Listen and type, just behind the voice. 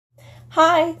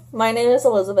Hi, my name is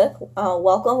Elizabeth.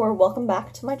 Welcome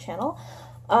back to my channel.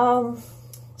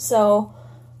 So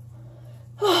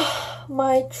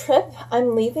my trip,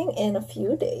 I'm leaving in a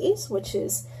few days, which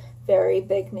is very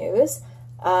big news.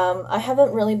 I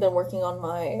haven't really been working on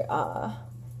my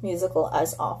musical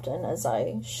as often as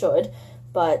I should,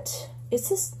 but is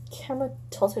this camera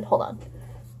tilted? Hold on.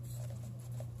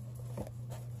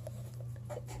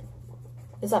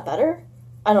 Is that better?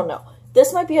 I don't know.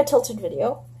 This might be a tilted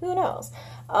video. Who knows?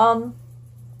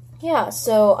 Yeah,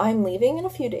 so I'm leaving in a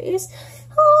few days.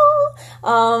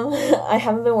 I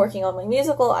haven't been working on my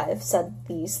musical. I've said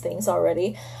these things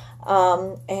already.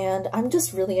 And I'm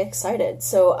just really excited.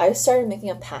 So I started making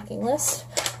a packing list.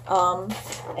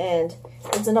 And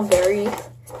it's in a very,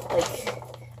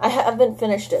 I haven't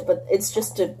finished it, but it's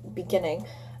just a beginning.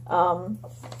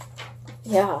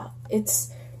 Yeah,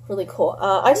 it's really cool.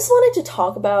 I just wanted to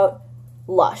talk about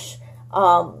LUSH.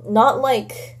 Not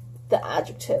like the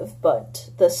adjective, but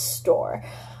the store,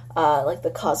 like the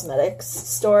cosmetics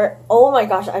store. Oh my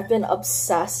gosh, I've been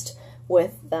obsessed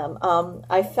with them.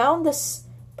 I found this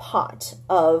pot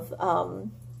of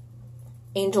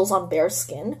angels on bare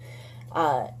skin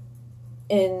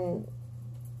in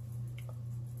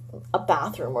a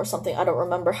bathroom or something. I don't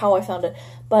remember how I found it,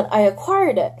 but I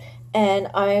acquired it. And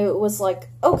I was like,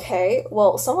 okay,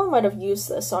 well, someone might have used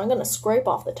this, so I'm going to scrape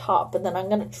off the top, but then I'm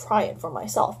going to try it for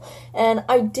myself. And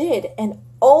I did, and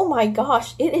oh my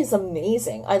gosh, it is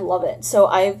amazing. I love it. So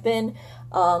I've been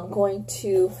going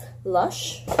to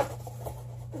LUSH.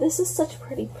 This is such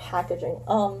pretty packaging.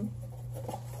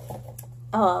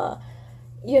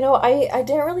 You know, I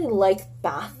didn't really like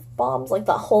bath bombs, like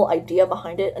the whole idea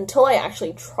behind it, until I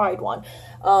actually tried one.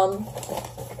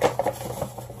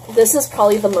 This is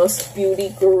probably the most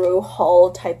beauty guru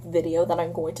haul type video that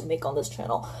I'm going to make on this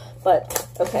channel. But,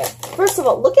 okay. First of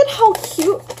all, look at how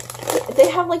cute. They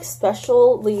have, like,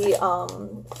 specially,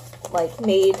 like,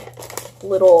 made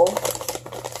little,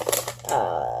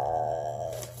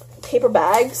 paper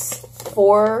bags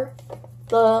for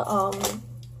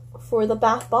the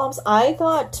bath bombs. I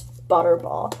got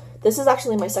Butterball. This is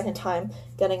actually my second time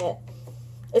getting it.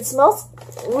 It smells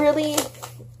really...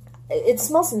 It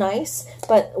smells nice,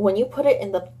 but when you put it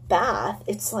in the bath,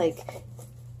 it's like,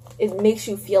 it makes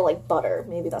you feel like butter.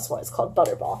 Maybe that's why it's called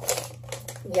Butterball.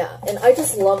 Yeah, and I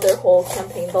just love their whole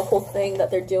campaign, the whole thing that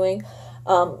they're doing.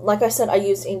 Like I said, I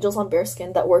used Angels on Bare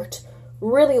Skin. That worked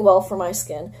really well for my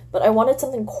skin, but I wanted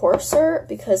something coarser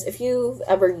because if you've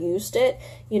ever used it,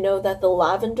 you know that the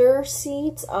lavender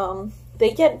seeds,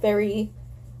 they get very,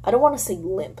 I don't want to say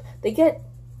limp, they get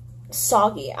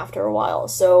soggy after a while,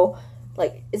 so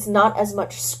like, it's not as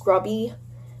much scrubby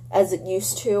as it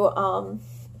used to.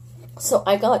 So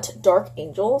I got Dark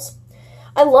Angels.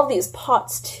 I love these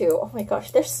pots too. Oh my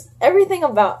gosh, there's everything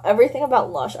about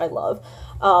LUSH I love.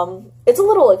 It's a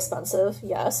little expensive,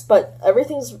 yes, but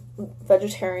everything's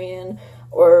vegetarian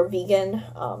or vegan,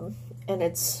 and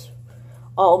it's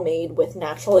all made with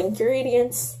natural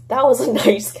ingredients. That was a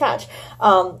nice catch.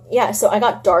 Yeah, so I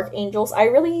got Dark Angels.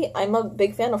 I'm a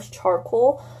big fan of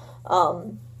charcoal.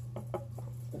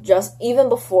 Just even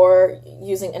before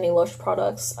using any LUSH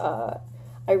products, I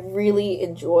really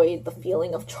enjoyed the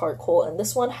feeling of charcoal, and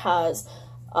this one has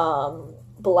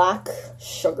black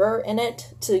sugar in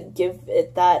it to give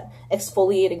it that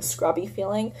exfoliating scrubby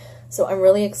feeling, so I'm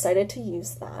really excited to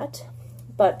use that.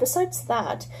 But besides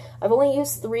that, I've only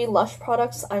used 3 LUSH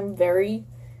products. I'm very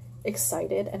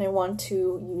excited and I want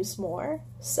to use more,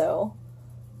 so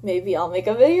maybe I'll make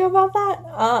a video about that.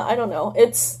 I don't know.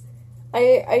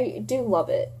 I do love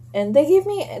it, and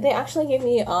they actually gave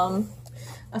me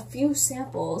a few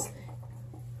samples.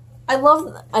 I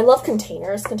love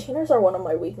containers. Containers are one of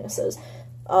my weaknesses.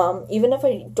 Even if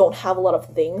I don't have a lot of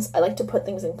things, I like to put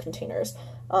things in containers.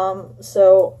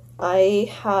 So I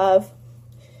have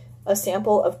a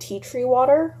sample of tea tree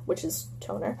water, which is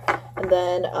toner, and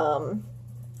then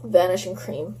Vanishing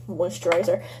Cream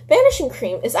moisturizer. Vanishing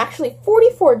Cream is actually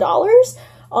 $44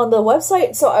 on the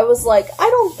website, so I was like, I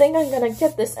don't think I'm gonna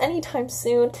get this anytime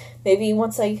soon. Maybe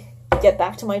once I get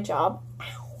back to my job.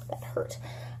 Ow, that hurt.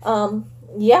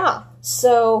 Yeah,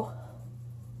 so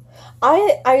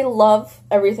I love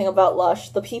everything about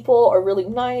LUSH. The people are really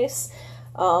nice,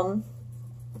 and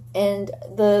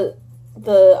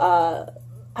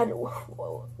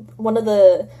one of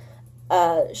the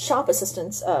shop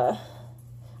assistants,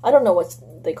 I don't know what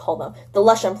they call them, the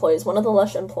LUSH employees, one of the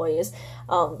LUSH employees,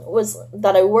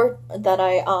 that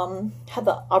I had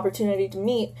the opportunity to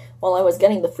meet while I was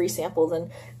getting the free samples and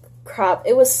crap.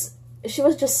 She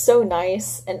was just so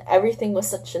nice, and everything was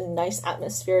such a nice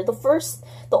atmosphere. The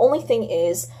only thing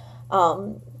is,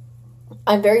 I'm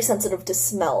very sensitive to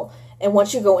smell, And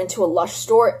once you go into a Lush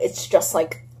store, it's just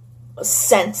like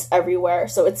scents everywhere.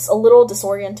 So it's a little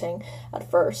disorienting at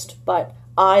first, but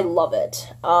I love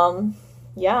it.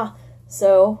 Yeah.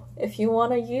 So if you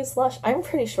want to use Lush, I'm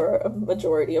pretty sure a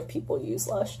majority of people use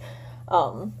Lush.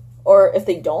 Or if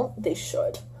they don't, they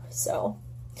should. So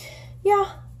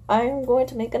yeah, I'm going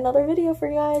to make another video for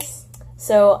you guys.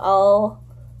 So I'll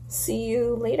see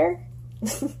you later.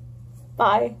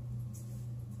 Bye.